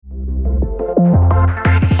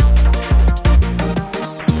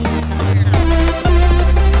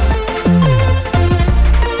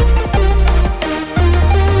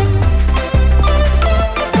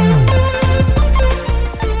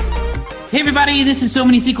everybody. This is So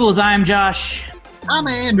Many Sequels. I'm Josh. I'm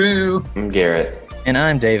Andrew. I'm Garrett. And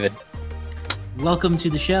I'm David. Welcome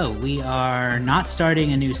to the show. We are not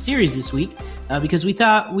starting a new series this week because we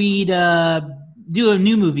thought we'd do a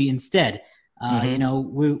new movie instead. You know,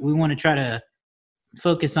 we want to try to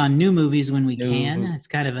focus on new movies when we can. It's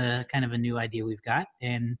kind of a new idea we've got,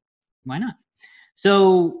 and why not?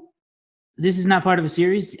 So this is not part of a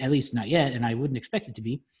series, at least not yet, and I wouldn't expect it to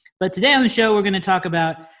be. But today on the show, we're going to talk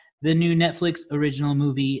about the new Netflix original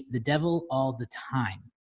movie, The Devil All the Time.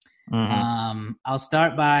 I'll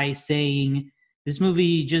start by saying this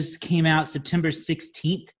movie just came out September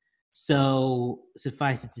 16th. So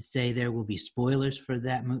suffice it to say, there will be spoilers for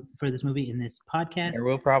this movie in this podcast. There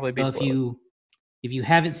will probably be spoilers. If you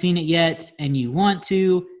haven't seen it yet and you want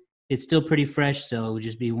to, it's still pretty fresh. So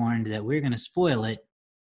just be warned that we're going to spoil it.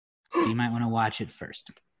 So you might want to watch it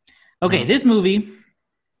first. Okay, This movie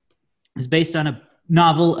is based on a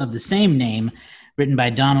novel of the same name written by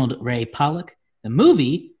Donald Ray Pollock. The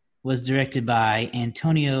movie was directed by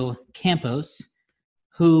Antonio Campos,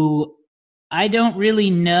 who I don't really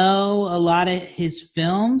know a lot of his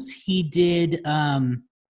films. He did I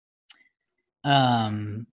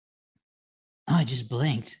just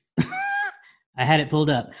blanked. I had it pulled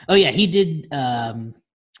up. Oh yeah, he did a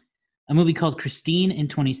movie called Christine in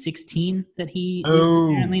 2016 that he is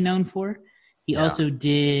apparently known for. He also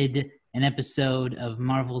did an episode of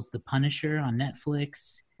Marvel's The Punisher on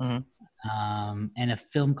Netflix, and a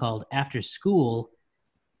film called After School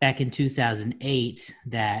back in 2008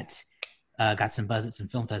 that got some buzz at some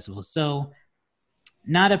film festivals. So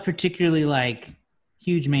not a particularly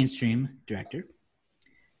huge mainstream director.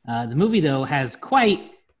 The movie though has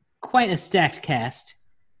quite a stacked cast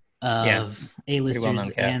of A-listers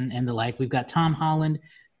and the like. We've got Tom Holland,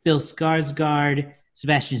 Bill Skarsgård,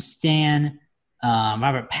 Sebastian Stan,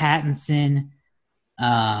 Robert Pattinson,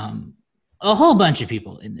 a whole bunch of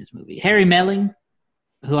people in this movie. Harry Melling,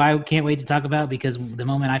 who I can't wait to talk about because the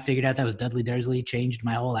moment I figured out that was Dudley Dursley changed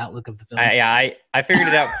my whole outlook of the film. I figured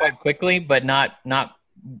it out quite quickly, but not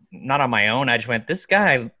on my own. I just went, this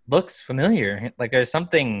guy looks familiar. Like there's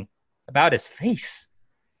something about his face.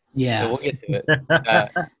 Yeah, so we'll get to it.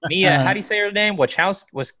 Mia, how do you say her name? Wachowski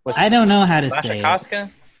was I don't know how to say it.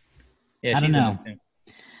 Yeah, I don't know.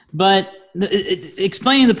 But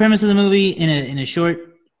explaining the premise of the movie in a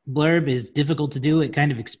short blurb is difficult to do. It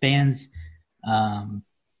kind of expands,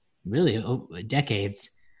 really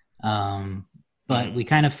decades. But we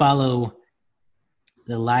kind of follow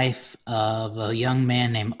the life of a young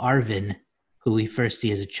man named Arvin, who we first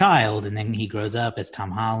see as a child, and then he grows up as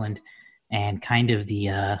Tom Holland, and kind of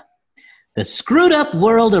the screwed up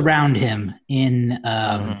world around him in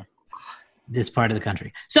this part of the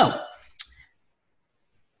country. So,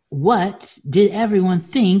 what did everyone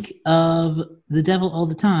think of The Devil All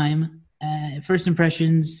the Time? First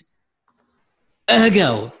impressions,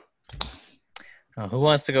 go. Oh, who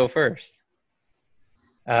wants to go first?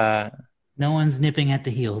 No one's nipping at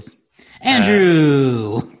the heels.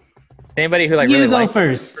 Andrew! Anybody who you really go likes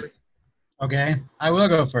first. Okay, I will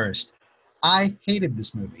go first. I hated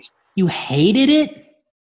this movie. You hated it?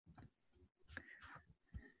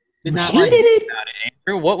 Did not hated like it?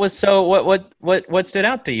 Andrew, what was so what stood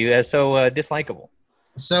out to you as so dislikable?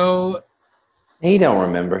 So He don't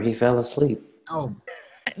remember. He fell asleep.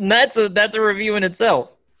 And that's a review in itself.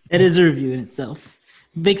 It is a review in itself.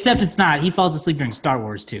 Except it's not. He falls asleep during Star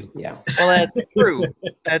Wars too. Yeah. Well, that's true.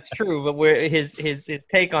 That's true. But his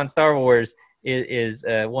take on Star Wars is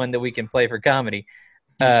one that we can play for comedy.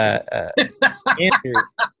 Andrew,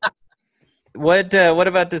 what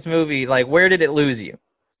about this movie? Like, where did it lose you?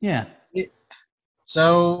 Yeah.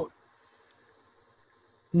 So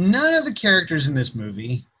none of the characters in this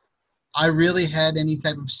movie I really had any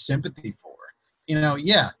type of sympathy for. You know,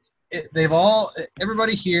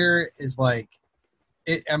 everybody here is like,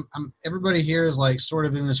 everybody here is like sort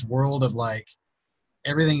of in this world of like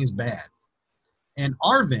everything is bad, and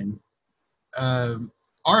Arvin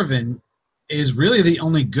is really the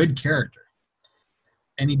only good character,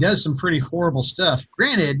 and he does some pretty horrible stuff.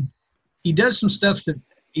 Granted, he does some stuff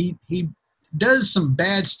he does some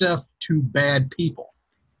bad stuff to bad people.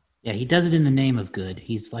 Yeah, he does it in the name of good.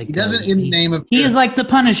 He's like he does it in the name of. He is like the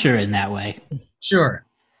Punisher in that way. Sure,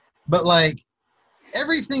 but like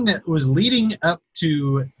everything that was leading up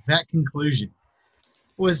to that conclusion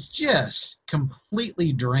was just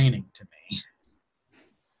completely draining to me.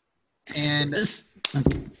 And my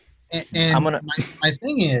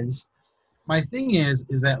thing is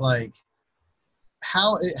that like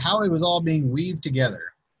how it was all being weaved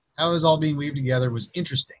together. How it was all being weaved together was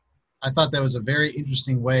interesting. I thought that was a very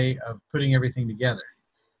interesting way of putting everything together.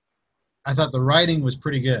 I thought the writing was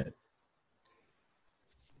pretty good.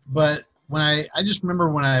 But when I just remember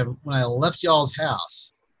when I left y'all's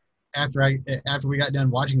house after we got done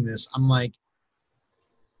watching this, I'm like,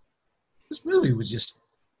 this movie was just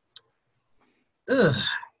ugh.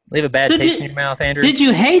 Leave a bad So taste in your mouth, Andrew. Did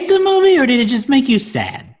you hate the movie or did it just make you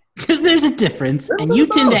sad? Because there's a difference, and you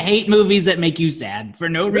tend to hate movies that make you sad for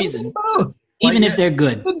no reason, Both. even Like, if they're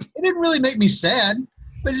good. It didn't really make me sad,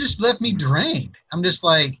 but it just left me drained. I'm just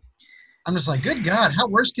like, good God, how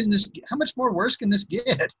much more worse can this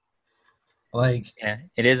get? Like, Yeah,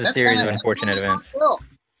 it is a series of unfortunate events.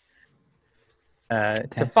 Okay.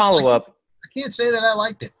 To follow up, I can't say that I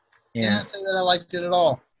liked it. I cannot say that I liked it at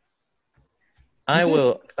all. I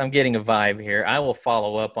will, 'cause I'm getting a vibe here. I will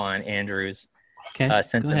follow up on Andrew's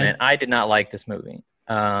sentiment. I did not like this movie.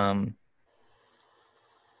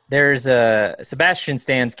 There's Sebastian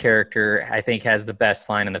Stan's character, I think, has the best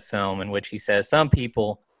line in the film in which he says, "Some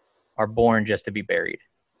people are born just to be buried."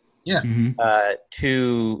 Yeah. Mm-hmm.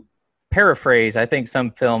 To paraphrase, I think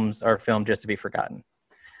some films are filmed just to be forgotten.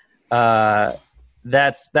 That's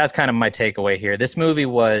kind of my takeaway here. This movie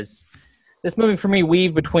for me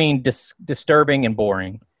weaved between disturbing and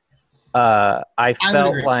boring. I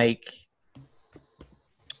felt like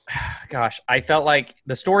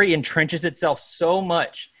the story entrenches itself so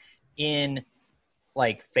much in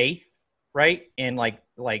like faith, right? And like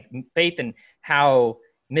faith and how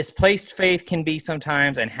misplaced faith can be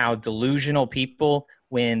sometimes, and how delusional people,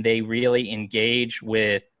 when they really engage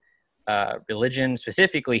with religion,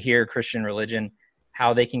 specifically here Christian religion,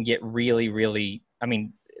 how they can get really, really, I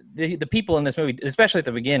mean, the people in this movie, especially at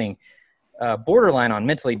the beginning, borderline on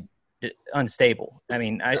mentally unstable. I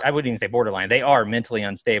mean, I wouldn't even say borderline. They are mentally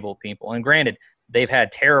unstable people. And granted, they've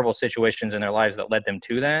had terrible situations in their lives that led them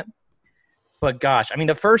to that. But gosh, I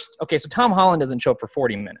mean, so Tom Holland doesn't show up for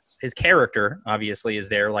 40 minutes. His character, obviously, is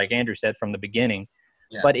there, like Andrew said, from the beginning.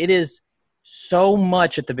 Yeah. But it is so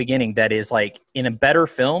much at the beginning that is like, in a better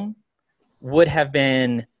film, would have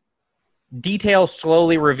been details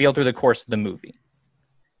slowly revealed through the course of the movie.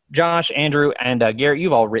 Josh, Andrew, and Garrett,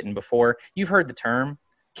 you've all written before. You've heard the term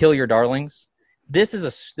 "kill your darlings." This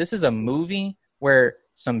is a movie where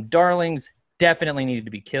some darlings definitely needed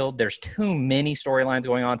to be killed. There's too many storylines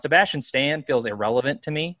going on. Sebastian Stan feels irrelevant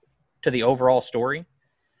to me, to the overall story.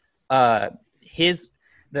 The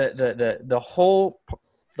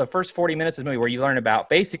first 40 minutes of the movie, where you learn about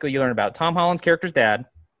Tom Holland's character's dad,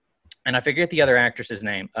 and I forget the other actress's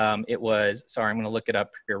name. It was, sorry, I'm going to look it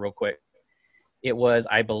up here real quick. It was,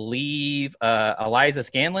 I believe, Eliza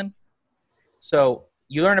Scanlon. So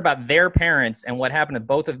you learn about their parents and what happened to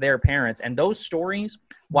both of their parents. And those stories,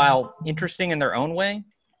 while interesting in their own way,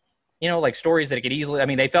 like stories that could easily, I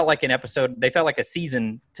mean, they felt like an episode, they felt like a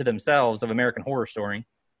season to themselves of American Horror Story.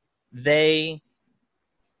 They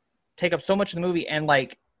take up so much of the movie, and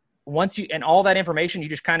like, and all that information, you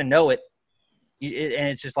just kind of know it. And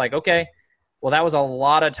it's just like, okay, well, that was a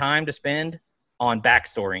lot of time to spend on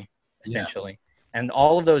backstory, essentially. Yeah. And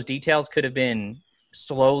all of those details could have been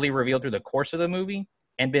slowly revealed through the course of the movie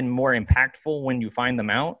and been more impactful when you find them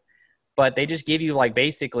out. But they just give you like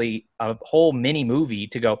basically a whole mini movie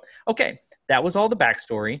to go, okay, that was all the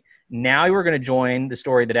backstory. Now we're going to join the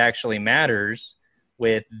story that actually matters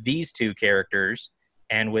with these two characters,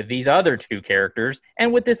 and with these other two characters,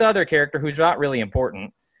 and with this other character who's not really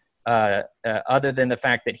important, other than the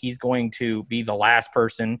fact that he's going to be the last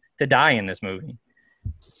person to die in this movie.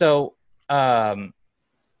 So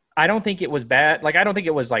I don't think it was bad. Like, I don't think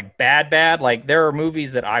it was like bad. Like, there are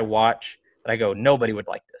movies that I watch that I go, nobody would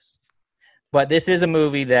like this. But this is a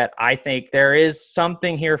movie that I think there is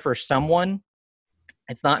something here for someone.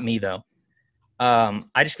 It's not me, though.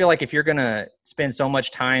 I just feel like if you're going to spend so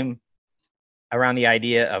much time around the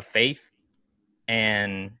idea of faith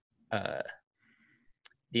and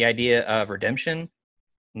the idea of redemption,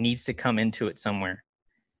 needs to come into it somewhere.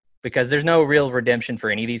 Because there's no real redemption for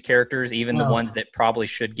any of these characters, even the ones that probably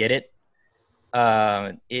should get it.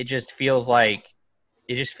 It just feels like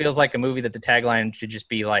a movie that the tagline should just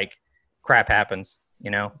be like, crap happens,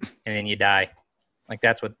 and then you die. Like,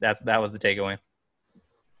 that was the takeaway.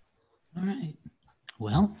 All right.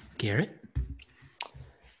 Well, Garrett,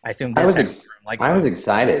 I was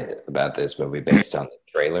excited about this movie based on the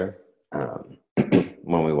trailer.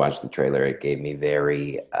 When we watched the trailer, it gave me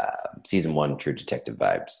very season 1 True Detective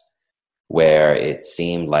vibes, where it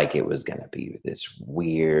seemed like it was going to be this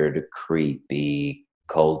weird, creepy,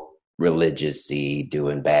 cult, religious-y,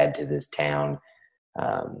 doing bad to this town.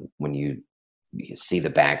 When you see the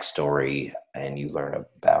backstory and you learn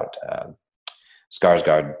about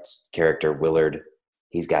Skarsgård's character, Willard,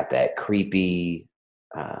 he's got that creepy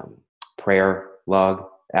prayer log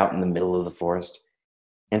out in the middle of the forest.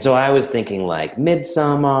 And so I was thinking like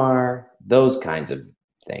Midsommar, those kinds of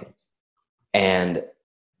things. And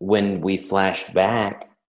when we flashed back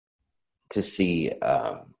to see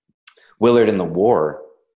Willard in the War,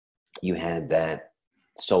 you had that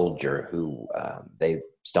soldier who they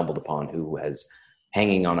stumbled upon who was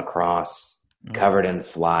hanging on a cross, covered in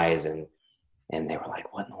flies, and they were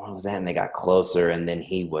like, what in the world was that? And they got closer, and then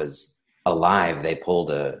he was alive. They pulled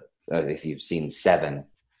if you've seen Seven,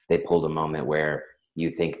 they pulled a moment where you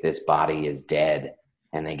think this body is dead,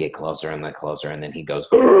 and they get closer and then closer, and then he goes,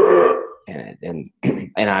 and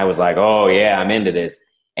I was like, oh yeah, I'm into this.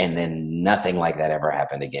 And then nothing like that ever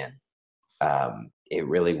happened again. It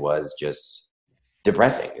really was just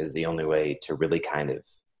depressing is the only way to really kind of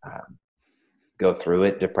go through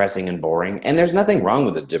it. Depressing and boring. And there's nothing wrong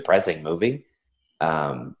with a depressing movie.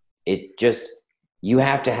 It just, you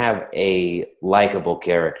have to have a likable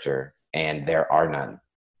character, and there are none.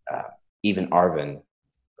 Even Arvin,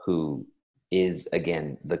 who is,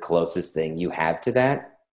 again, the closest thing you have to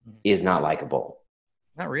that, is not likable.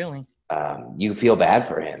 Not really. You feel bad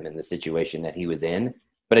for him in the situation that he was in,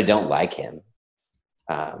 but I don't like him.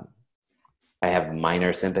 I have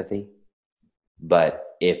minor sympathy,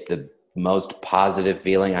 but if the most positive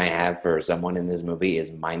feeling I have for someone in this movie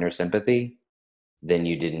is minor sympathy, then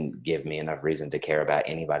you didn't give me enough reason to care about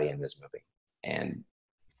anybody in this movie. And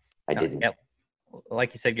I didn't. Yeah.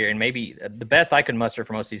 Like you said, Gary, and maybe the best I could muster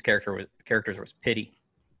for most of these characters was pity.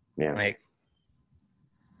 Yeah. Like,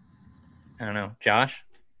 I don't know. Josh?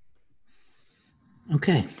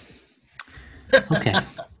 Okay. Think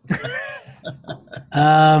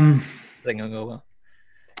it'll go well.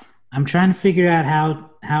 I'm trying to figure out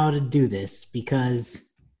how to do this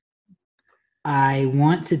because I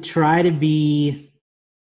want to try to be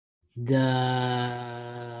the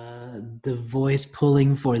voice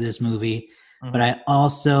pulling for this movie, but I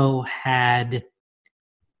also had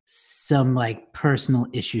some like personal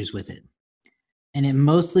issues with it. And it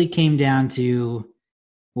mostly came down to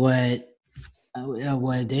what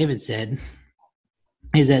David said,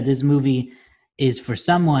 is that this movie is for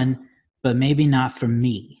someone, but maybe not for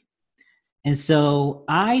me. And so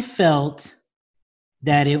I felt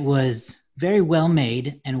that it was very well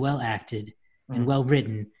made and well acted and well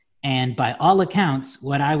written. And by all accounts,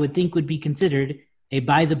 what I would think would be considered a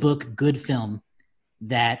by-the-book good film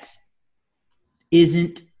that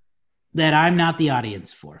I'm not the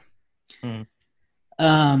audience for.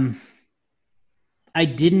 I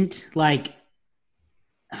didn't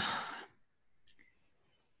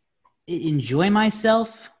enjoy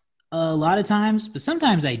myself a lot of times, but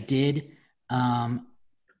sometimes I did.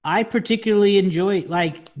 I particularly enjoy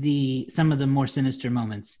some of the more sinister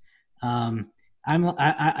moments.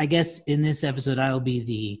 I guess in this episode I will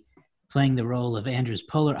be playing the role of Andrew's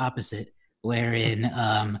polar opposite, wherein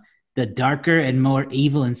the darker and more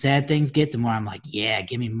evil and sad things get, the more I'm like, yeah,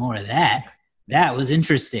 give me more of that. That was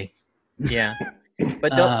interesting. Yeah,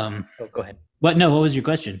 but don't. Go ahead. What? No, what was your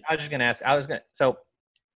question? I was just gonna ask. So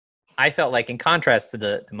I felt like, in contrast to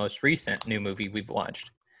the most recent new movie we've watched,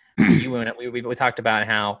 we talked about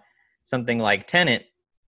how something like Tenet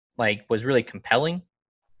was really compelling.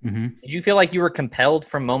 Mm-hmm. Did you feel like you were compelled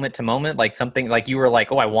from moment to moment, like something like you were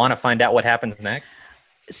like, oh, I want to find out what happens next?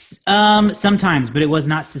 Sometimes, but it was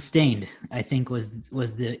not sustained, I think was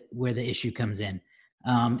where the issue comes in.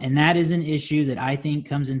 And that is an issue that I think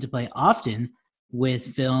comes into play often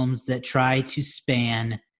with films that try to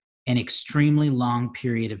span an extremely long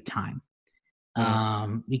period of time.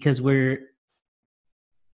 Because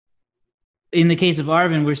in the case of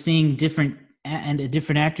Arvin, we're seeing different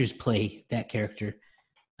actors play that character.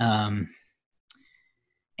 And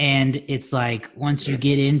it's like, once you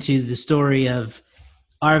get into the story of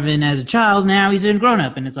Arvin as a child, now he's a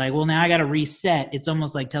grown-up, and it's like, well, now I got to reset. It's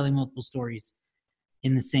almost like telling multiple stories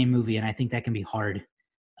in the same movie, and I think that can be hard.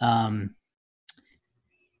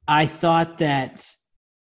 I thought that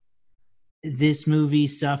this movie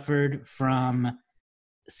suffered from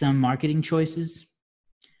some marketing choices,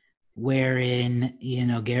 wherein,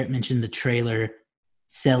 Garrett mentioned the trailer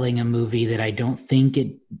selling a movie that I don't think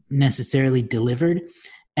it necessarily delivered.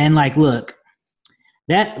 And look,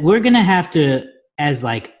 that we're going to have to, as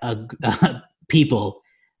people,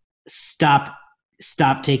 stop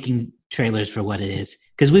taking trailers for what it is,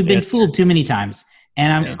 because we've been fooled too many times,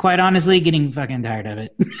 and I'm quite honestly getting fucking tired of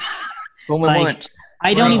it.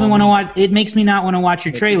 I don't even want to watch. It makes me not want to watch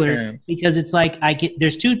your trailer, because it's like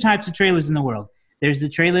there's two types of trailers in the world. There's the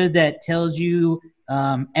trailer that tells you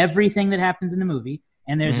everything that happens in the movie,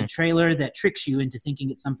 and there's a trailer that tricks you into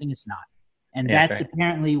thinking it's something it's not. And that's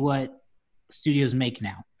apparently what studios make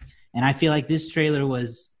now. And I feel like this trailer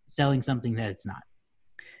was selling something that it's not.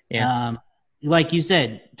 Yeah. like you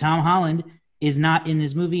said, Tom Holland is not in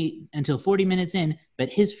this movie until 40 minutes in, but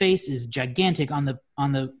his face is gigantic on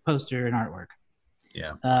the poster and artwork.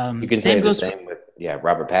 Yeah. You can say the same with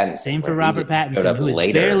Robert Pattinson. Same for Robert Pattinson, who is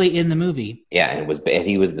barely in the movie. Yeah, and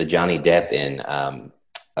he was the Johnny Depp in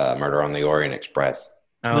Murder on the Orient Express.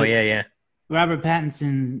 Oh, yeah. Robert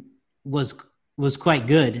Pattinson was quite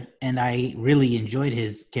good, and I really enjoyed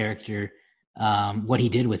his character, what he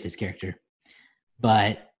did with his character.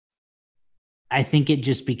 But I think it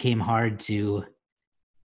just became hard to...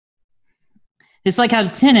 It's like how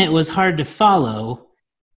Tenet was hard to follow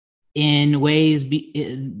in ways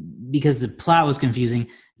because the plot was confusing.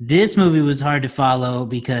 This movie was hard to follow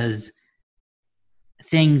because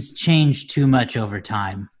things changed too much over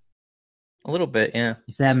time. A little bit, yeah.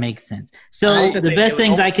 If that makes sense. So the best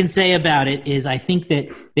things I can say about it is I think that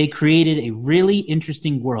they created a really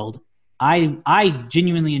interesting world. I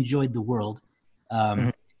genuinely enjoyed the world.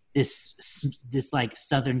 This like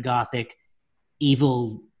Southern Gothic,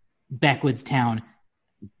 evil backwoods town.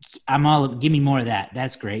 Give me more of that.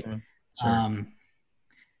 That's great. Sure.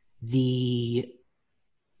 The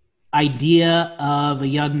idea of a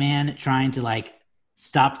young man trying to like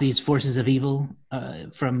stop these forces of evil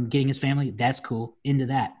from getting his family, that's cool. Into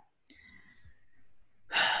that.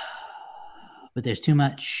 But there's too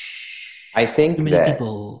much. I think too many that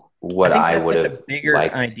people. What I would have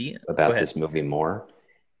liked about this movie more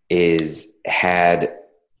is had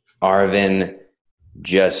Arvin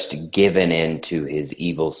just given into his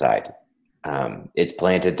evil side. It's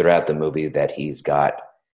planted throughout the movie that he's got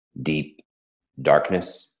deep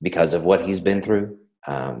darkness because of what he's been through,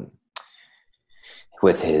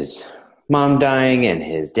 with his mom dying and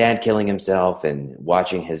his dad killing himself and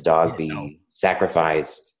watching his dog be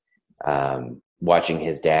sacrificed, watching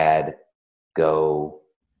his dad go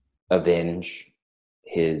avenge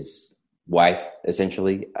his wife,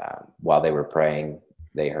 essentially. While they were praying,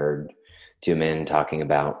 they heard two men talking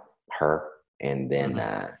about her, and then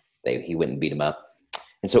he went and beat him up.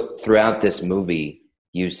 And so throughout this movie,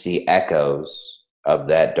 you see echoes of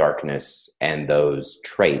that darkness and those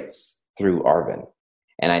traits through Arvin.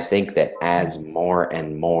 And I think that as more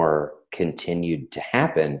and more continued to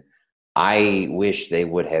happen, I wish they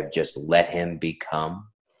would have just let him become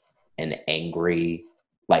an angry,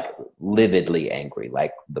 like lividly angry,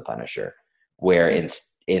 like the Punisher, where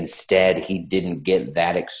instead he didn't get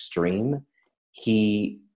that extreme.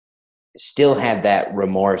 He still had that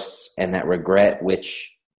remorse and that regret,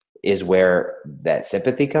 which is where that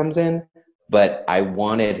sympathy comes in. But I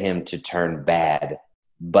wanted him to turn bad,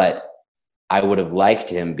 but I would have liked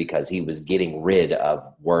him because he was getting rid of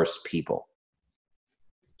worse people.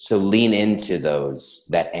 So lean into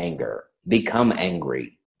that anger, become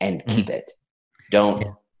angry and keep it. Don't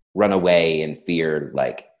run away in fear.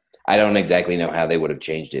 Like, I don't exactly know how they would have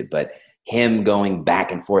changed it, but him going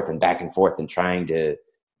back and forth and trying to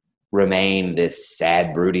remain this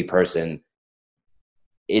sad, broody person,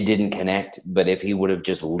 it didn't connect. But if he would have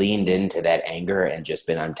just leaned into that anger and just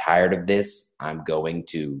been, I'm tired of this, I'm going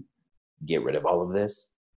to get rid of all of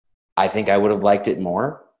this, I think I would have liked it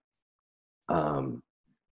more.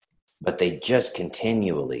 But they just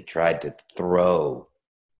continually tried to throw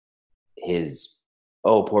his,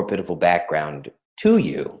 poor pitiful background to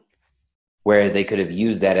you, whereas they could have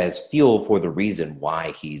used that as fuel for the reason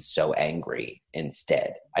why he's so angry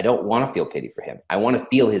instead. I don't want to feel pity for him. I want to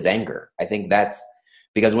feel his anger. I think that's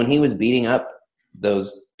because when he was beating up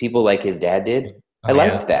those people like his dad did, I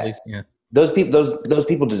liked that. Yeah. Those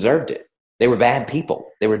people deserved it. They were bad people.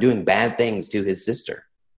 They were doing bad things to his sister.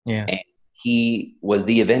 Yeah. And he was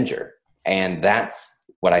the Avenger. And that's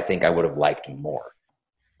what I think I would have liked more.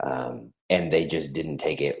 And they just didn't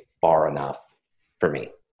take it far enough for me.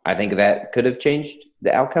 I think that could have changed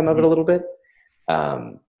the outcome of it a little bit.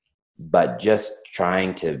 But just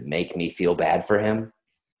trying to make me feel bad for him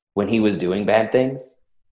when he was doing bad things,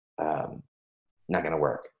 not going to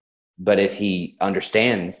work. But if he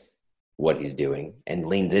understands what he's doing and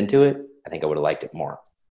leans into it, I think I would have liked it more.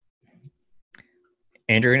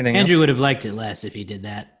 Andrew, anything Andrew else? would have liked it less if he did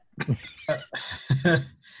that.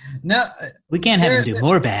 No, we can't have him do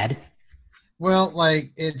more bad. Well,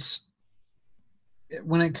 like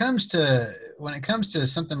when it comes to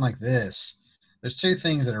something like this, there's two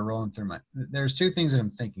things that are rolling through there's two things that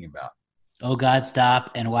I'm thinking about. Oh God,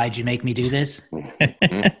 stop! And why'd you make me do this?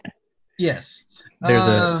 Yes.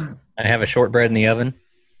 I have a shortbread in the oven.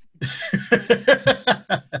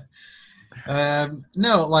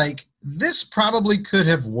 No, like this probably could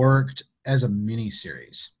have worked as a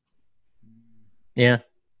mini-series. Yeah.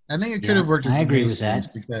 I think it could have worked as a mini-series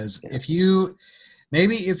because if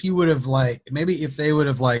they would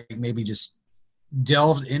have maybe just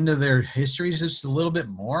delved into their histories just a little bit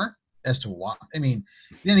more as to why. I mean,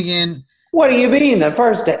 then again, what do you mean? The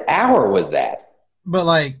first hour was that. But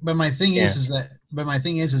my thing is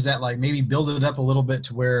that like maybe build it up a little bit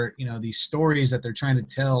to where, you know, these stories that they're trying to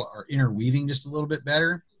tell are interweaving just a little bit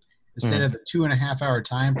better instead of the 2.5 hour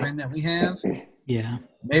time frame that we have. Yeah.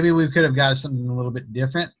 Maybe we could have got something a little bit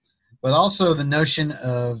different, but also the notion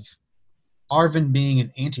of Arvin being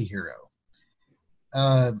an anti-hero.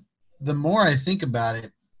 The more I think about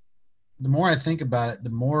it, the more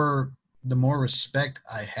respect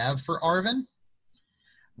I have for Arvin.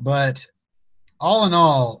 But all in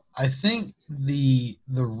all, I think the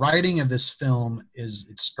writing of this film is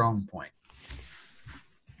its strong point,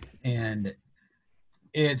 and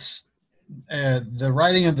it's the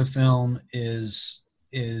writing of the film is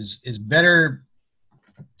better,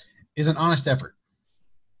 is an honest effort.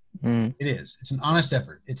 It is. It's an honest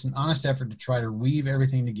effort. It's an honest effort to try to weave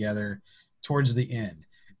everything together towards the end.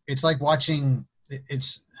 It's like watching.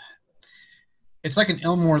 It's like an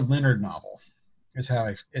Elmore Leonard novel. Is how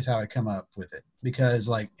I come up with it, because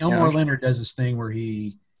like Elmore Leonard does this thing where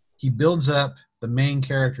he builds up the main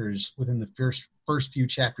characters within the first few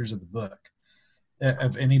chapters of the book,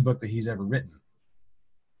 of any book that he's ever written,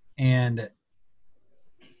 and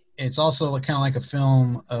it's also kind of like a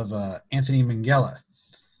film of Anthony Minghella,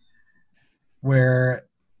 where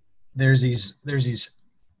there's these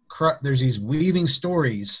weaving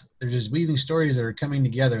stories. There's these weaving stories that are coming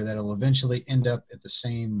together that'll eventually end up at the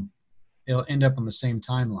same. It'll end up on the same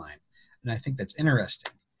timeline, and I think that's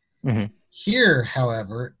interesting. Mm-hmm. Here,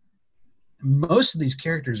 however, most of these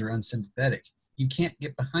characters are unsympathetic. You can't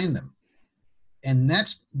get behind them, and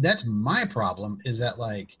that's my problem. Is that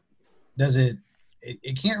like, does it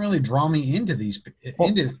can't really draw me into these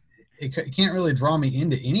it can't really draw me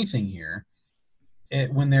into anything here.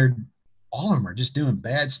 When they're all of them are just doing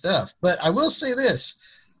bad stuff. But I will say this.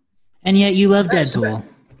 And yet you love Deadpool.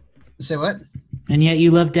 Say what? And yet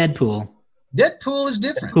you love Deadpool. Deadpool is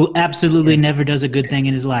different. Who absolutely never does a good thing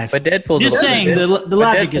in his life. But Deadpool's just saying the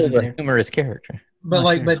logic isn't there. A humorous character.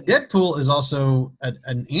 But but Deadpool is also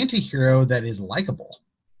an anti-hero that is likable.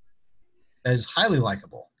 That is highly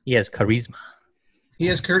likable. He has charisma. He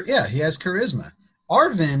has charisma.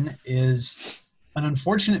 Arvin is an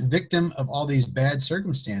unfortunate victim of all these bad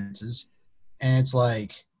circumstances, and it's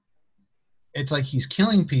like he's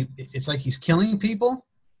killing people. It's like he's killing people.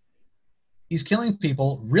 He's killing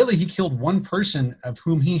people. Really, he killed one person of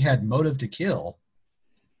whom he had motive to kill,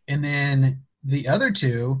 and then the other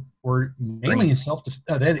two were mainly in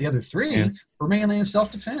the other three were mainly in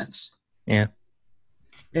self-defense. Yeah,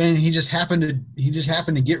 and he just happened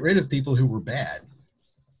to get rid of people who were bad.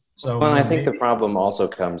 So, well, I think the problem also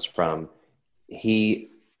comes from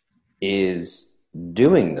he is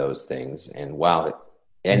doing those things,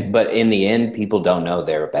 but in the end, people don't know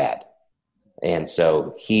they're bad, and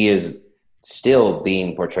so he is still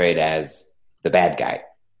being portrayed as the bad guy.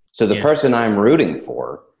 So the person I'm rooting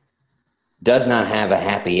for does not have a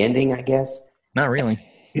happy ending, I guess. Not really.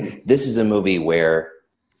 This is a movie where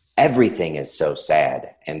everything is so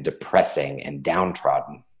sad and depressing and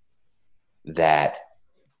downtrodden that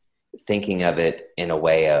thinking of it in a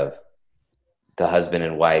way of the husband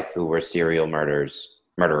and wife who were serial murderers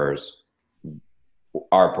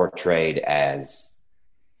are portrayed as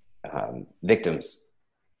victims.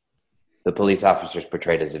 The police officer's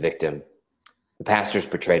portrayed as a victim. The pastor's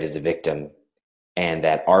portrayed as a victim. And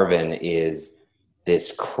that Arvin is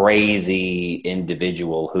this crazy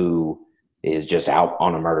individual who is just out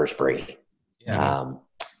on a murder spree. Yeah.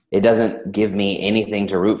 It doesn't give me anything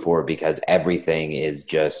to root for because everything is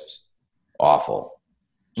just awful.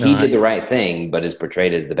 He did the right thing, but is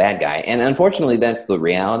portrayed as the bad guy. And unfortunately, that's the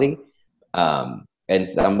reality. And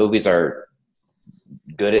some movies are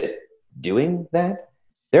good at doing that.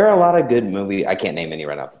 There are a lot of good movies. I can't name any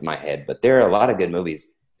right off my head, but there are a lot of good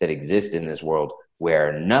movies that exist in this world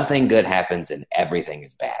where nothing good happens and everything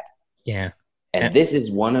is bad. Yeah. And this is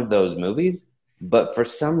one of those movies, but for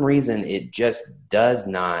some reason, it just does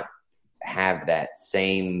not have that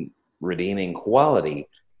same redeeming quality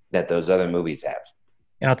that those other movies have.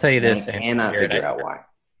 And I'll tell you this. I cannot figure out why.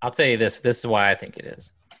 I'll tell you this. This is why I think it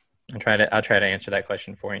is. I'll try to answer that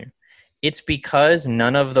question for you. It's because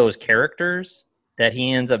none of those characters that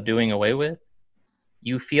he ends up doing away with,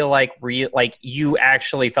 you feel like you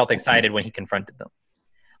actually felt excited when he confronted them.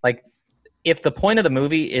 Like, if the point of the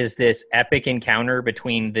movie is this epic encounter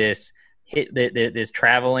between this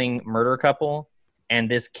traveling murder couple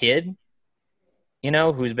and this kid,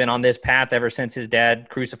 who's been on this path ever since his dad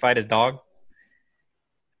crucified his dog,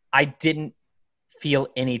 I didn't feel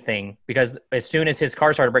anything because as soon as his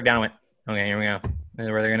car started to break down, I went, okay, here we go. This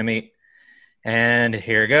is where they're going to meet. and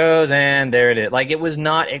here it goes, and there it is. Like, it was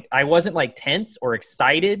not, I wasn't like tense or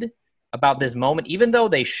excited about this moment, even though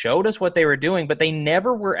they showed us what they were doing, but they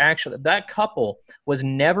never were actually, that couple was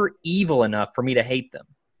never evil enough for me to hate them.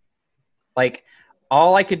 Like,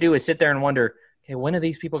 all I could do is sit there and wonder, okay, when are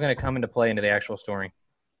these people going to come into play into the actual story?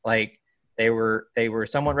 Like, they were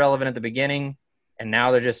somewhat relevant at the beginning, and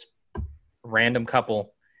now they're just random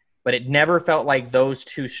couple. But it never felt like those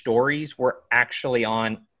two stories were actually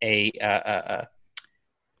on what's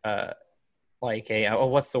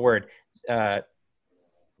the word?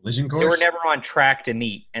 Collision course? They were never on track to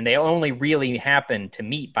meet, and they only really happened to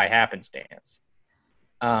meet by happenstance,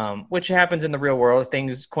 which happens in the real world.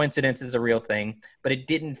 Coincidence is a real thing, but it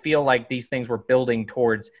didn't feel like these things were building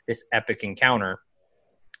towards this epic encounter.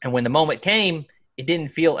 And when the moment came, it didn't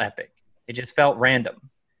feel epic. It just felt random.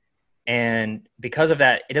 And because of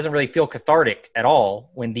that, it doesn't really feel cathartic at all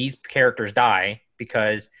when these characters die,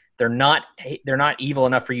 because they're not evil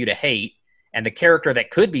enough for you to hate. And the character that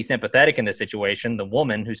could be sympathetic in this situation, the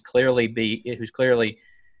woman who's clearly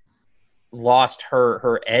lost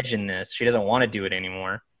her edginess, she doesn't want to do it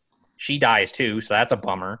anymore. She dies too, so that's a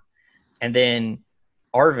bummer. And then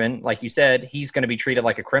Arvin, like you said, he's going to be treated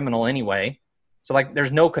like a criminal anyway. So like,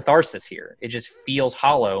 there's no catharsis here. It just feels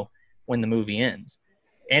hollow when the movie ends.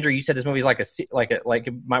 Andrew, you said this movie is like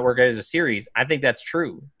it might work out as a series. I think that's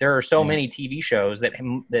true. There are so many TV shows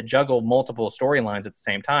that juggle multiple storylines at the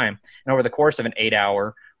same time, and over the course of an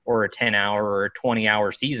 8-hour or a 10-hour or a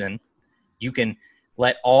 20-hour season, you can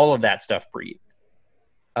let all of that stuff breathe.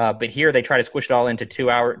 But here they try to squish it all into 2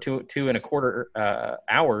 and a quarter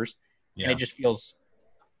hours, and it just feels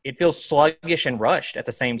sluggish and rushed at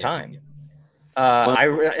the same time. I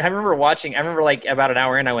remember like about an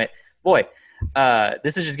hour in, I went, boy.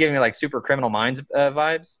 This is just giving me like Super Criminal Minds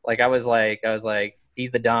vibes. Like I was like,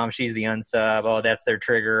 he's the dom, she's the unsub. Oh, that's their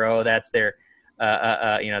trigger. Oh, that's their,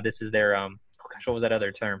 this is their, what was that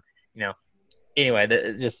other term?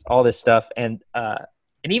 Anyway, just all this stuff. And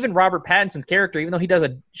even Robert Pattinson's character, even though he does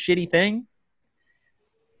a shitty thing,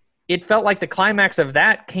 it felt like the climax of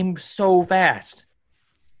that came so fast.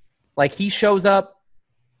 Like he shows up,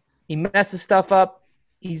 he messes stuff up,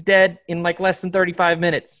 he's dead in like less than 35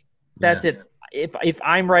 minutes. That's it. If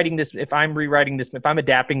I'm writing this, if I'm rewriting this, if I'm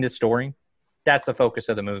adapting this story, that's the focus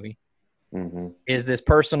of the movie. Mm-hmm. Is this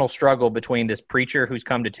personal struggle between this preacher who's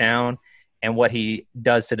come to town and what he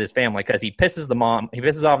does to this family, because he pisses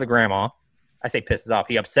off the grandma. I say pisses off.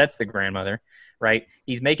 He upsets the grandmother, right?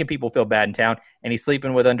 He's making people feel bad in town, and he's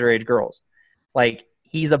sleeping with underage girls. Like,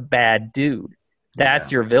 he's a bad dude. That's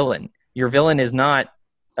your villain. Your villain is not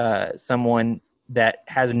someone that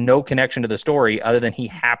has no connection to the story other than he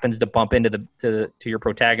happens to bump into to your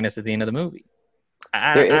protagonist at the end of the movie.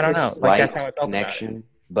 I don't know. Like, that's how I felt connection, about it.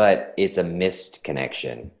 But it's a missed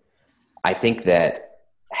connection. I think that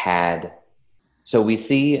so we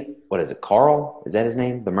see, what is it? Carl? Is that his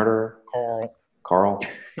name? The murderer? Carl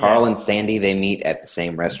and Sandy, they meet at the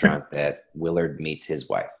same restaurant that Willard meets his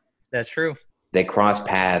wife. That's true. They cross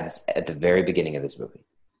paths at the very beginning of this movie.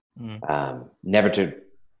 Mm.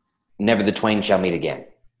 Never the twain shall meet again.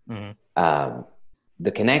 Mm-hmm.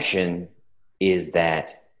 The connection is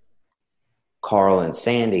that Carl and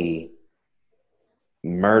Sandy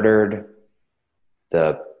murdered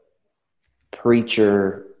the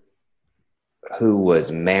preacher who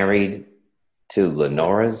was married to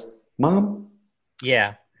Lenora's mom.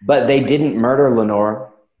 Yeah. But they didn't murder Lenora.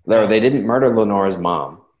 Or they didn't murder Lenora's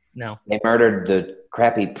mom. No. They murdered the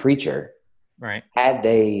crappy preacher. Right. Had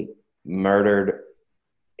they murdered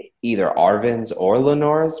either Arvin's or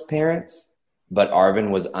Lenora's parents, but Arvin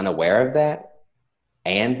was unaware of that,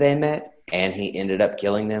 and they met, and he ended up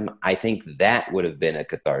killing them, I think that would have been a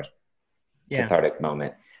cathartic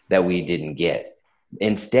moment that we didn't get.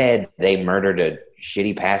 Instead, they murdered a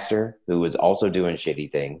shitty pastor who was also doing shitty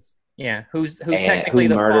things. Yeah, who's technically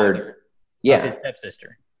the father of his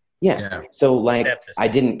stepsister. Yeah. So, like, I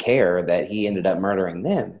didn't care that he ended up murdering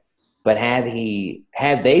them, but had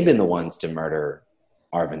they been the ones to murder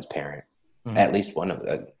Arvin's parent, at least one of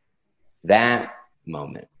them, that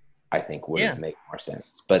moment I think would have made more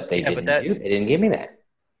sense. But they didn't. They didn't give me that.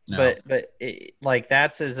 No. But like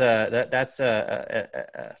that's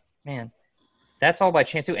man, that's all by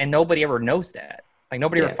chance too, and nobody ever knows that. Like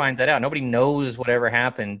nobody ever finds that out. Nobody knows whatever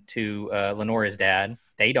happened to Lenora's dad.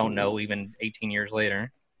 They don't know even 18 years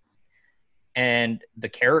later. And the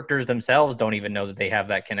characters themselves don't even know that they have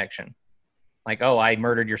that connection. Like, oh, I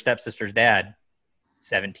murdered your stepsister's dad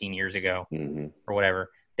 17 years ago or whatever.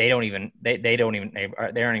 They aren't even able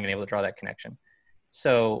to draw that connection.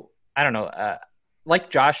 So I don't know. Like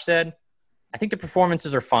Josh said, I think the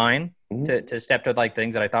performances are fine to step to like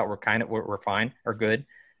things that I thought were kind of were fine or good.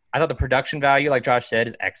 I thought the production value, like Josh said,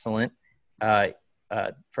 is excellent.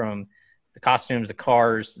 From the costumes, the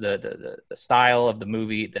cars, the style of the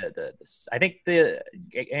movie. I think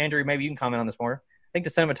Andrew, maybe you can comment on this more. I think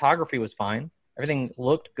the cinematography was fine. Everything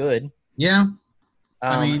looked good. Yeah,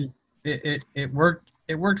 I mean, it worked.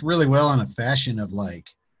 It worked really well in a fashion of like,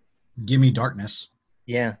 gimme darkness.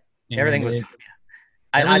 Yeah, everything was.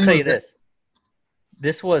 I'll tell you this.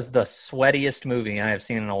 This was the sweatiest movie I have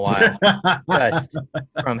seen in a while. Just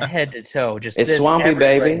from head to toe. It's swampy,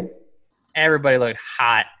 baby. Everybody looked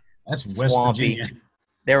hot. That's West swampy. Virginia.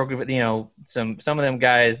 There were, some of them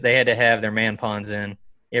guys. They had to have their man puns in.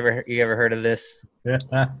 You ever heard of this?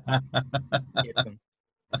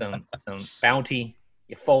 some Bounty.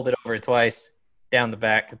 You fold it over twice, down the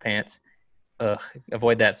back of the pants.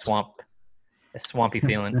 Avoid that swampy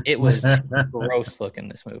feeling. It was gross looking,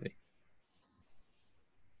 this movie.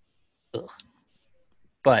 Ugh.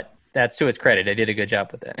 But that's to its credit. They did a good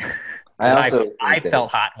job with that. I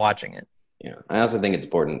felt hot watching it. Yeah, I also think it's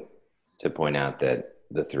important to point out that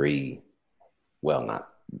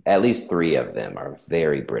at least three of them are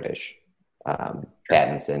very British.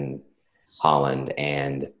 Pattinson, Holland,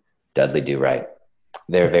 and Dudley Do-Right.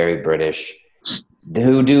 They're very British,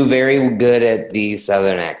 who do very good at the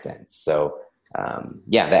Southern accents. So,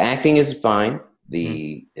 the acting is fine.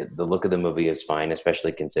 The look of the movie is fine,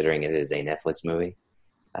 especially considering it is a Netflix movie.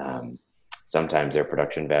 Sometimes their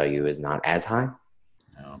production value is not as high.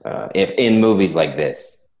 If in movies like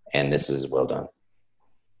this, and this is well done.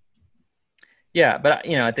 Yeah, but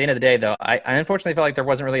at the end of the day, though, I unfortunately felt like there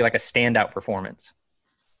wasn't really like a standout performance.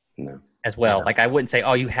 No. As well. Yeah. Like I wouldn't say,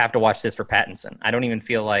 oh, you have to watch this for Pattinson. I don't even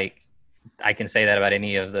feel like I can say that about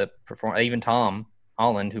any of the even Tom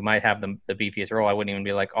Holland, who might have the beefiest role. I wouldn't even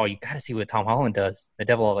be like, oh, you got to see what Tom Holland does. The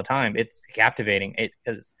Devil All the Time. It's captivating.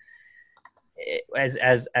 Because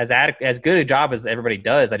as good a job as everybody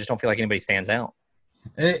does, I just don't feel like anybody stands out.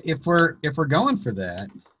 If we're going for that,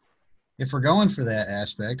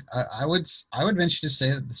 aspect, I would venture to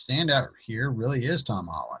say that the standout here really is Tom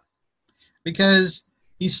Holland, because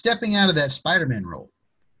he's stepping out of that Spider-Man role.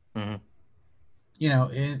 Mm-hmm.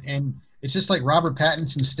 And it's just like Robert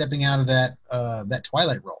Pattinson stepping out of that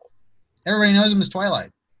Twilight role. Everybody knows him as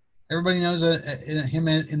Twilight. Everybody knows him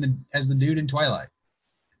as the dude in Twilight,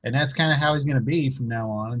 and that's kind of how he's going to be from now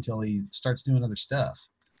on until he starts doing other stuff.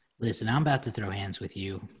 Listen, I'm about to throw hands with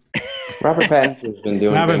you. Robert Pattinson's been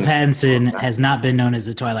doing. Robert Pattinson has not been known as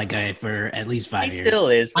a Twilight guy for at least 5 years. He still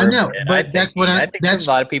is. I know, but I think a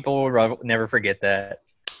lot of people will never forget that.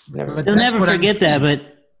 They'll never forget that, but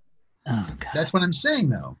oh god, that's what I'm saying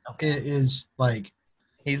though. Okay. It is like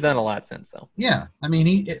he's done a lot since though. Yeah, I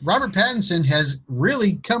mean, Robert Pattinson has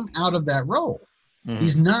really come out of that role. Mm-hmm.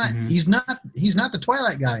 He's not the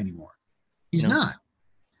Twilight guy anymore. He's not.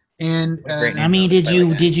 And I mean, did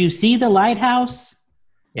you see The Lighthouse?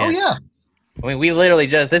 Yeah. Oh yeah. I mean, we literally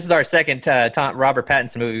this is our second Robert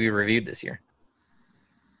Pattinson movie we reviewed this year.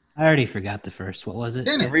 I already forgot the first. What was it?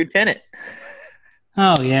 We reviewed Tenet.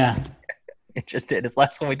 Oh yeah. It just did. It's the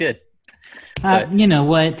last one we did. You know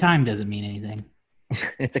what? Time doesn't mean anything.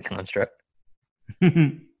 It's a construct.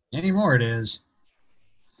 Anymore it is.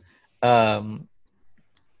 Yeah.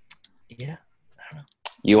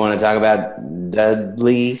 You want to talk about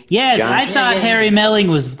Dudley? Yes, Johnson? I thought Harry Melling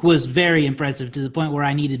was very impressive to the point where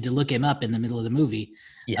I needed to look him up in the middle of the movie.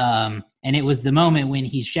 Yes. And it was the moment when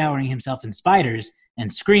he's showering himself in spiders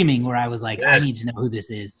and screaming where I was like, I need to know who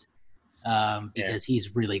this is, because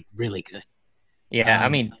he's really, really good. Yeah, I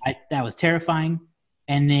mean, that was terrifying.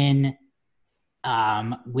 And then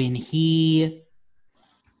when he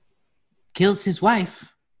kills his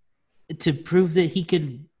wife to prove that he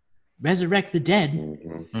could resurrect the dead,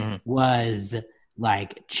 mm-hmm. was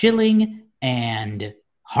like chilling and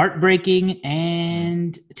heartbreaking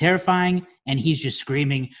and terrifying. And he's just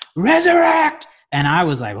screaming, "Resurrect!" And I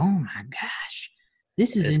was like, oh my gosh,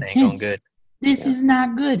 this is intense. Good. This is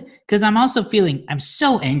not good. Because I'm also I'm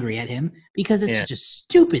so angry at him because it's such a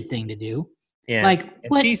stupid thing to do. Yeah. Like,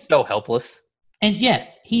 what? She's so helpless. And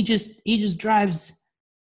yes, he just drives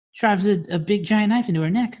a big giant knife into her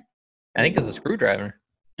neck. I think it was a screwdriver.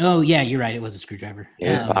 Oh yeah, you're right. It was a screwdriver.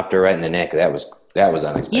 Yeah, it popped her right in the neck. That was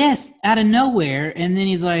unexpected. Yes, out of nowhere, and then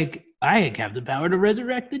he's like, "I have the power to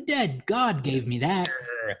resurrect the dead. God gave me that."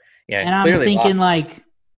 Yeah, and I'm thinking like,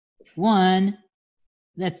 one,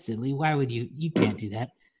 that's silly. Why would you? You can't do that.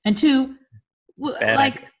 And two,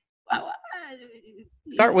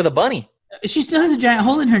 start with a bunny. She still has a giant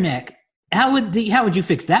hole in her neck. How would you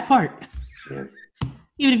fix that part? Yeah.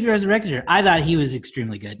 Even if you resurrected her, I thought he was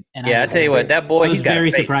extremely good. And I tell you what, that boy, I was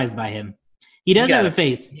very surprised by him. He does have a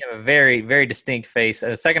face. You have a very, very distinct face.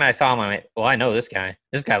 The second I saw him, I went, well, I know this guy.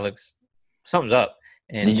 This guy looks, something's up.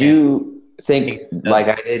 And, did you think, like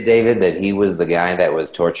I did, David, that he was the guy that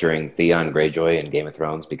was torturing Theon Greyjoy in Game of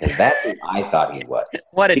Thrones? Because that's who I thought he was.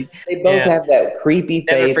 They both have that creepy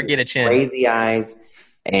face, never forget a chin, crazy eyes.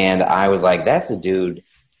 And I was like, that's the dude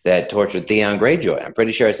that tortured Theon Greyjoy. I'm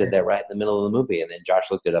pretty sure I said that right in the middle of the movie. And then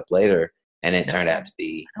Josh looked it up later, and it turned out to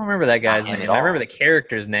be. I don't remember that guy's name. I remember the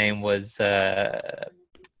character's name was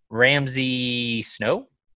Ramsay Snow?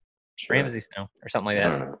 Sure. Ramsay Snow or something like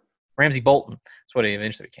that. Ramsay Bolton. That's what he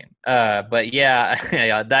eventually became. But yeah,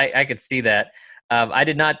 I could see that. I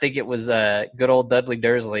did not think it was good old Dudley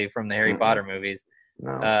Dursley from the Harry Potter movies.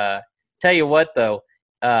 No. Tell you what, though,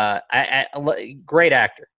 great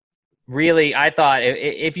actor. Really, I thought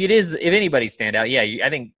if anybody stand out, I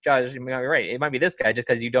think Josh, you might be right. It might be this guy just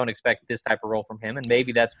because you don't expect this type of role from him, and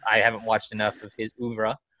maybe I haven't watched enough of his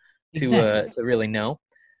oeuvre to really know.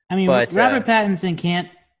 I mean, but, Robert Pattinson can't.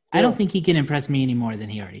 I don't think he can impress me any more than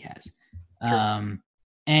he already has. Sure.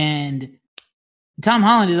 And Tom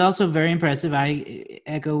Holland is also very impressive. I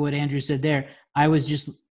echo what Andrew said there. I was just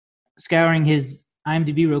scouring his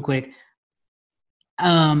IMDb real quick.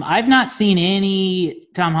 I've not seen any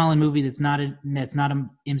Tom Holland movie that's not a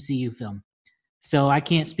MCU film, so I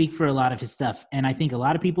can't speak for a lot of his stuff. And I think a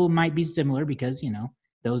lot of people might be similar because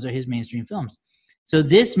those are his mainstream films. So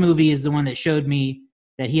this movie is the one that showed me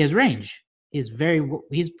that he has range. He's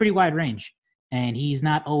pretty wide range, and he's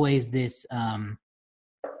not always this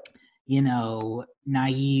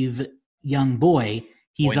naive young boy.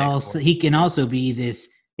 He can also be this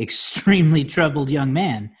extremely troubled young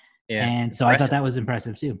man. Yeah, and so impressive. I thought that was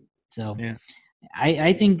impressive too. So yeah.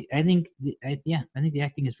 I think the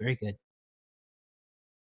acting is very good.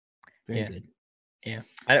 Very good. Yeah.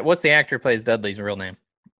 What's the actor who plays Dudley's real name?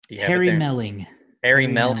 Harry Melling. Harry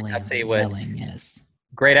Melling. I'll tell you what. Melling, yes.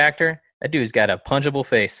 Great actor. That dude's got a punchable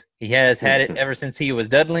face. He has had it ever since he was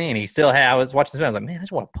Dudley, and he still had. I was watching this movie. I was like, man, I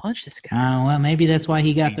just want to punch this guy. Well, maybe that's why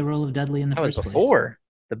he got the role of Dudley in the first place. That was before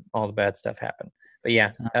all the bad stuff happened. But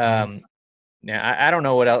yeah. I don't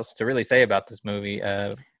know what else to really say about this movie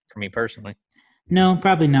for me personally. No,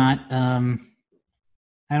 probably not. I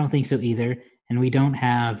don't think so either. And we don't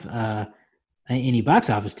have any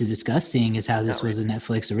box office to discuss, seeing as how this was a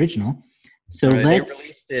Netflix original. So they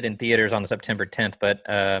released it in theaters on September 10th, but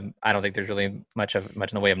I don't think there's really much in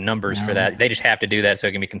the way of numbers for that. They just have to do that so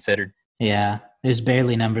it can be considered. Yeah, there's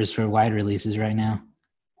barely numbers for wide releases right now.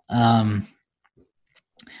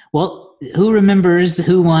 Well, who remembers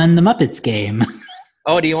who won the Muppets game?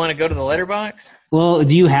 Oh, do you want to go to the letterbox? Well,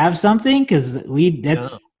 do you have something? Because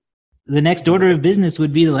the next order of business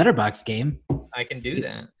would be the letterbox game. I can do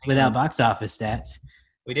that without box office stats.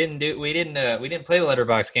 We didn't play the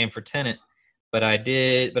letterbox game for Tenet, but I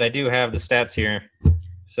do have the stats here.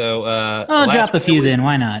 So I'll drop a few then.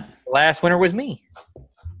 Why not? The last winner was me,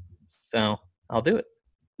 so I'll do it.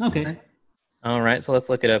 Okay. All right, so let's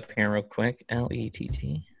look it up here real quick.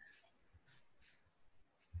 LETT.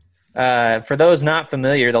 For those not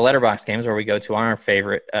familiar, the Letterboxd game is where we go to our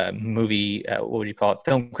favorite movie, what would you call it,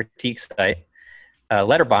 film critique site,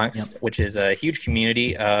 Letterboxd, which is a huge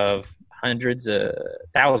community of hundreds,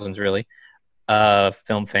 thousands really, of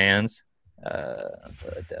film fans.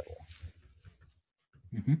 The devil.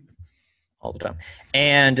 Mm-hmm. All the time.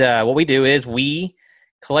 And what we do is we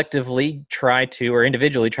collectively or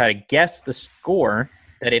individually try to guess the score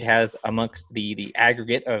that it has amongst the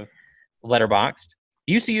aggregate of Letterboxd.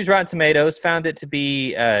 Used to use Rotten Tomatoes, found it to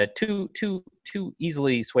be too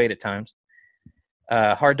easily swayed at times,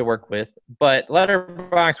 hard to work with. But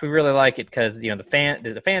Letterboxd, we really like it because the fans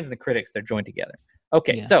and the critics, they're joined together.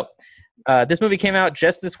 Okay, so this movie came out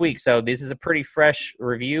just this week, so this is a pretty fresh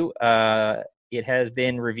review. It has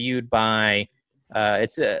been reviewed by we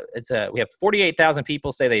have 48,000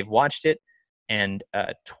 people say they've watched it, and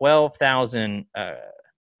 12,000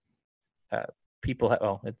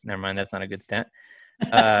 people. Never mind, that's not a good stat.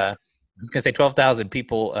 I was going to say 12,000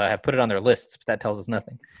 people have put it on their lists, but that tells us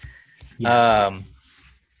nothing. Yeah.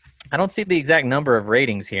 I don't see the exact number of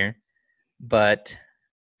ratings here, but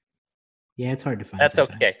yeah, it's hard to find. That's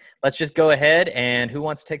sometimes. Okay. Let's just go ahead, and who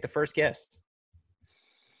wants to take the first guess?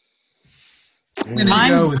 Go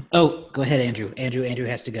ahead, Andrew. Andrew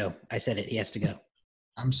has to go. I said it. He has to go.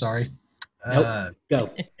 I'm sorry. Nope. Go.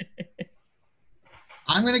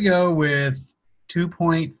 I'm going to go with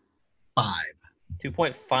 2.5.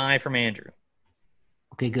 2.5 from Andrew.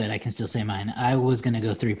 Okay, good. I can still say mine. I was going to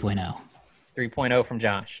go 3.0. 3.0 from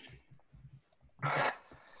Josh.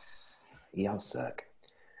 Y'all suck.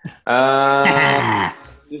 2.7.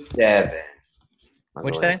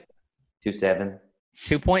 What'd you say? 2.7.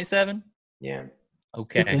 2.7? Yeah.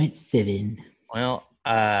 Okay. 2.7. Well,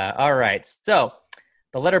 all right. So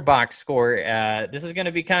the Letterboxd score, this is going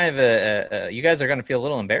to be kind of you guys are going to feel a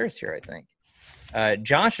little embarrassed here, I think.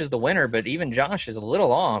 Josh is the winner, but even Josh is a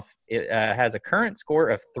little off. It has a current score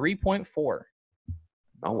of 3.4.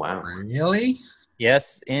 Oh, wow. Really?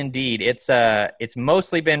 Yes, indeed. It's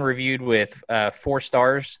mostly been reviewed with 4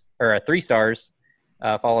 stars or 3 stars,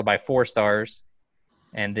 followed by 4 stars.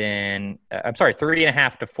 And then,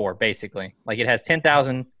 3.5 to 4, basically. Like it has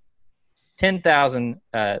 10,000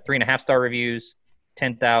 3.5 star reviews,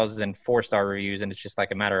 10,000 4-star reviews, and it's just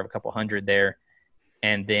like a matter of a couple hundred there.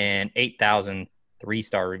 And then 8,000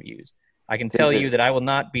 3-star reviews. I can tell you that I will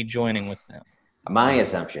not be joining with them. My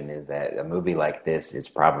assumption is that a movie like this is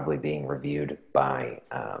probably being reviewed by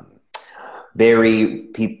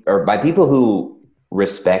by people who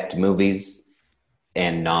respect movies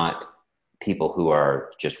and not people who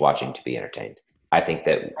are just watching to be entertained. I think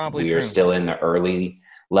that we are still in the early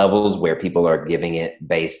levels where people are giving it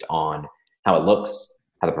based on how it looks,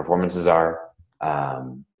 how the performances are,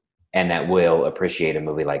 and that will appreciate a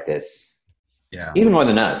movie like this even more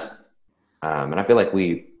than us. And I feel like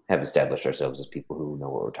we have established ourselves as people who know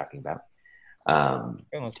what we're talking about. But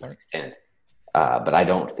I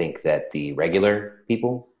don't think that the regular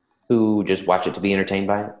people who just watch it to be entertained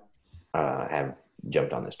by it have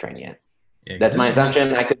jumped on this train yet. Yeah, that's my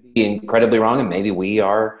assumption. I could be incredibly wrong, and maybe we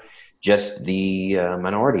are just the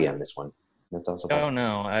minority on this one. That's also possible. Oh,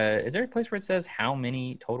 no. Is there a place where it says how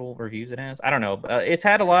many total reviews it has? I don't know. It's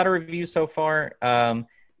had a lot of reviews so far.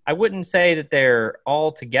 I wouldn't say that they're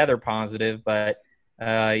all together positive, but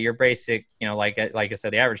your basic, like I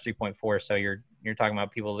said, the average 3.4. So you're talking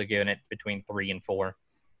about people that are giving it between 3 and 4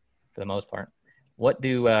 for the most part. What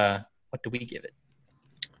do we give it?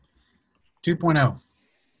 2.0.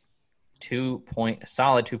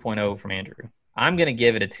 Solid 2.0 from Andrew. I'm going to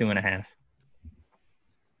give it a 2.5.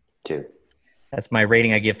 2. That's my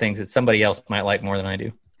rating I give things that somebody else might like more than I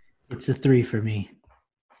do. It's a 3 for me.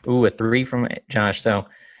 Ooh, a 3 from Josh. So,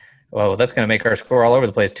 well, that's going to make our score all over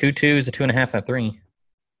the place. 2 2s, a 2.5, and a 3.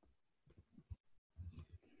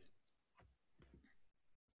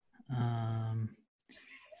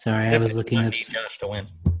 Sorry, I was looking up. Josh to win.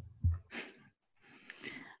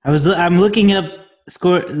 I'm looking up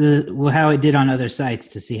how it did on other sites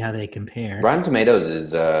to see how they compare. Rotten Tomatoes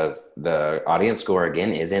is the audience score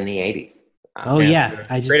again is in the 80s.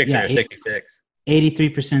 Critics are 66.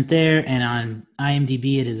 83% there, and on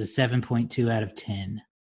IMDb it is a 7.2 out of 10.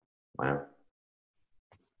 Wow.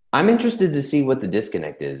 I'm interested to see what the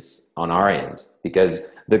disconnect is on our end, because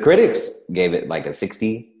the critics gave it like a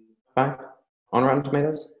 65 on Rotten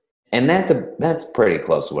Tomatoes, and that's pretty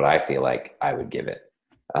close to what I feel like I would give it.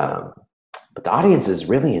 But the audience is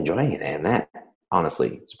really enjoying it, and that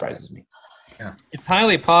honestly surprises me. Yeah. It's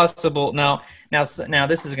highly possible. Now, this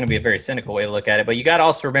is going to be a very cynical way to look at it, but you got to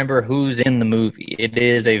also remember who's in the movie. It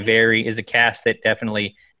is a cast that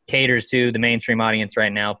definitely caters to the mainstream audience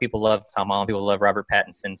right now. People love Tom Holland. People love Robert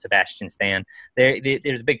Pattinson, Sebastian Stan.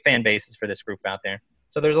 There's big fan bases for this group out there.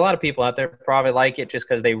 So there's a lot of people out there probably like it just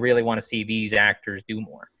because they really want to see these actors do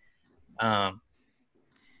more.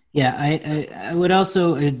 Yeah, I would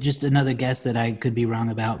also, just another guess that I could be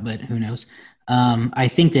wrong about, but who knows. I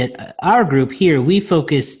think that our group here, we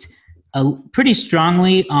focused pretty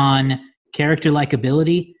strongly on character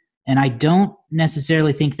likability, and I don't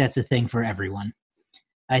necessarily think that's a thing for everyone.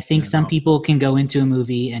 I think some people can go into a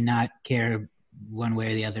movie and not care one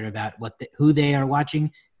way or the other about who they are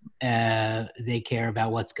watching. They care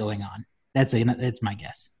about what's going on. That's my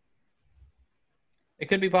guess. It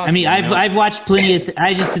could be possible. I mean, I've watched plenty of.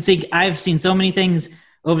 I just think I've seen so many things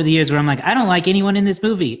over the years where I'm like, I don't like anyone in this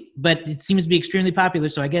movie, but it seems to be extremely popular.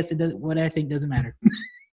 So I guess what I think doesn't matter.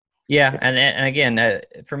 Yeah, and again,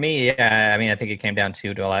 for me, I mean, I think it came down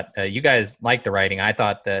to a lot. You guys liked the writing. I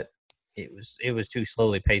thought that it was too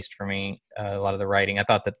slowly paced for me. A lot of the writing. I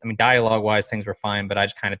thought that, I mean, dialogue wise, things were fine, but I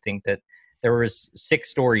just kind of think that there was 6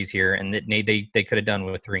 stories here, and that they could have done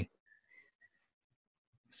with 3.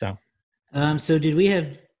 So. So did we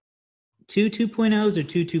have 2 2.0s or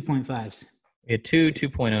 2 2.5s? We had 2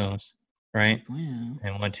 2.0s, right? 2.0.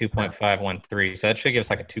 And 1 2.5, 1 3. So that should give us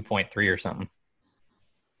like a 2.3 or something.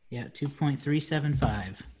 Yeah,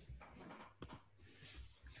 2.375.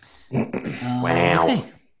 Wow.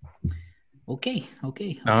 Okay. All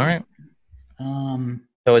right.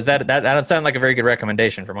 So is that doesn't sound like a very good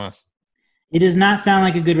recommendation from us? It does not sound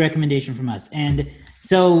like a good recommendation from us. And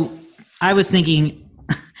so I was thinking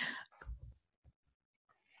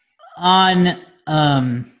on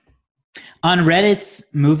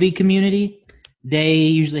Reddit's movie community, they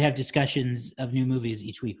usually have discussions of new movies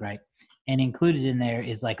each week, right? And included in there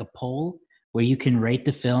is like a poll where you can rate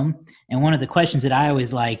the film. And one of the questions that I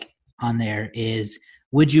always like on there is,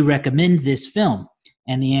 would you recommend this film?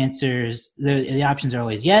 And the answers, the options are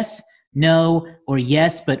always yes, no, or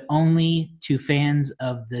yes, but only to fans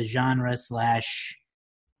of the genre /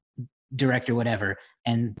 director, whatever.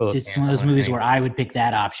 And it's one of those movies where I would pick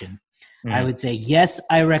that option. Mm. I would say, yes,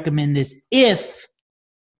 I recommend this if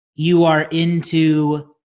you are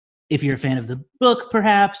if you're a fan of the book,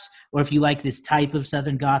 perhaps, or if you like this type of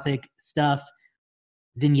Southern Gothic stuff,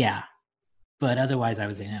 then yeah. But otherwise, I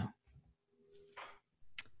would say no.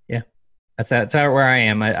 Yeah, that's where I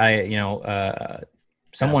am.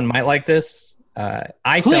 Someone might like this.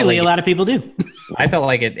 Clearly, a lot of people do. I felt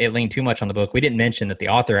like it leaned too much on the book. We didn't mention that the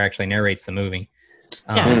author actually narrates the movie.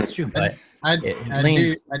 Yeah, that's true. But I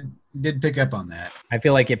did pick up on that. I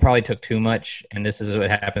feel like it probably took too much, and this is what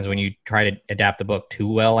happens when you try to adapt the book too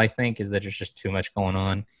well, I think, is that there's just too much going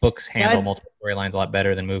on. Books handle multiple storylines a lot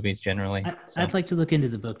better than movies generally. I'd like to look into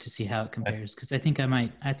the book to see how it compares, because I think I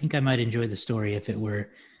might enjoy the story if it were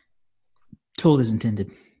told as intended.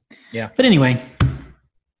 Yeah. But anyway,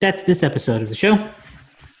 that's this episode of the show.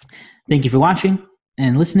 Thank you for watching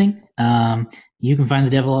and listening. You can find The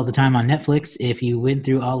Devil All the Time on Netflix if you went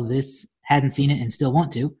through all of this, hadn't seen it, and still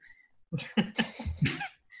want to.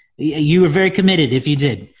 You were very committed if you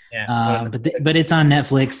did. Yeah, but it's on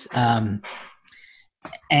Netflix.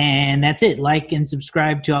 And that's it. Like and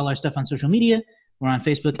subscribe to all our stuff on social media. We're on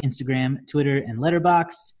Facebook, Instagram, Twitter, and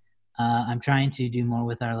Letterboxd. I'm trying to do more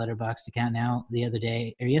with our Letterboxd account now. The other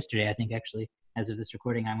day, or yesterday, I think actually, as of this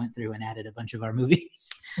recording, I went through and added a bunch of our movies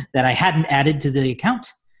that I hadn't added to the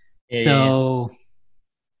account.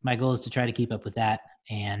 My goal is to try to keep up with that.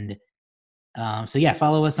 And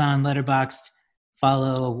follow us on Letterboxd.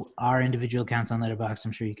 Follow our individual accounts on Letterboxd.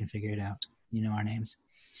 I'm sure you can figure it out. You know our names.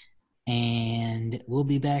 And we'll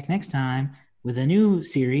be back next time with a new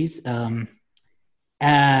series.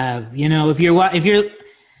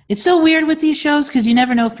 It's so weird with these shows because you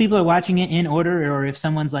never know if people are watching it in order or if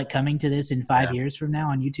someone's like coming to this in 5 years from now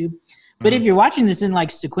on YouTube. But if you're watching this in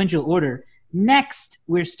like sequential order, next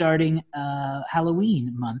we're starting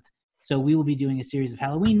Halloween month. So we will be doing a series of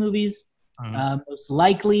Halloween movies. Most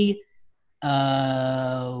likely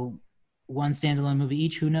one standalone movie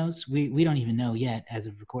each. Who knows? We don't even know yet as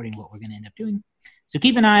of recording what we're going to end up doing. So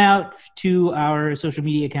keep an eye out to our social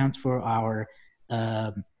media accounts for our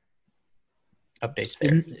updates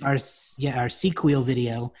there. Our sequel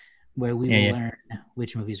video where we will learn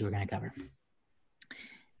which movies we're going to cover.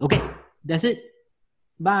 Okay, that's it.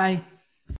 Bye.